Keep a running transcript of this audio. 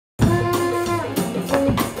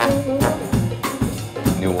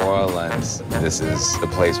Orleans, this is the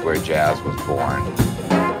place where jazz was born.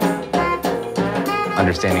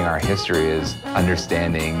 Understanding our history is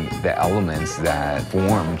understanding the elements that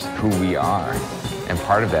formed who we are. And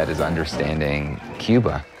part of that is understanding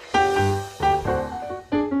Cuba.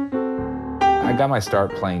 I got my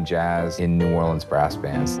start playing jazz in New Orleans brass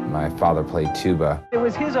bands. My father played tuba. It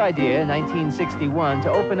was his idea in 1961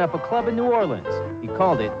 to open up a club in New Orleans. He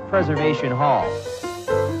called it Preservation Hall.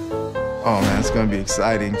 Oh man, it's gonna be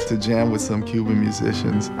exciting to jam with some Cuban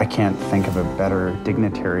musicians. I can't think of a better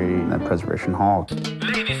dignitary than Preservation Hall.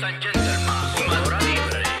 Ladies and gentlemen,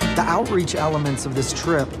 the outreach elements of this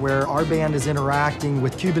trip, where our band is interacting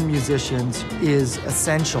with Cuban musicians, is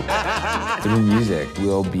essential. Through music,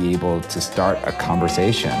 we'll be able to start a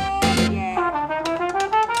conversation.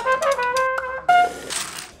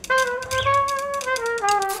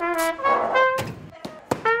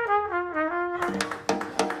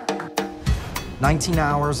 19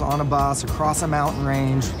 hours on a bus across a mountain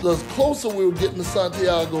range. The closer we were getting to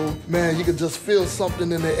Santiago, man, you could just feel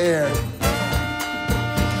something in the air.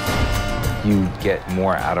 You get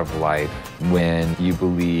more out of life when you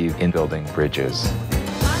believe in building bridges.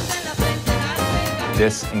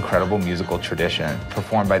 This incredible musical tradition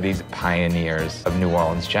performed by these pioneers of New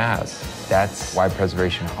Orleans jazz. That's why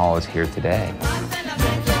Preservation Hall is here today.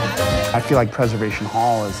 I feel like Preservation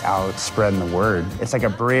Hall is out spreading the word. It's like a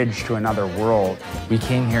bridge to another world. We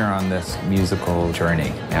came here on this musical journey,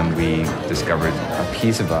 and we discovered a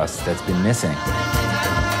piece of us that's been missing.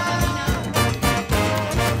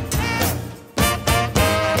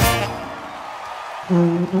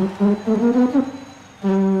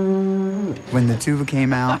 When the tuba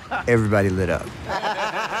came out, everybody lit up.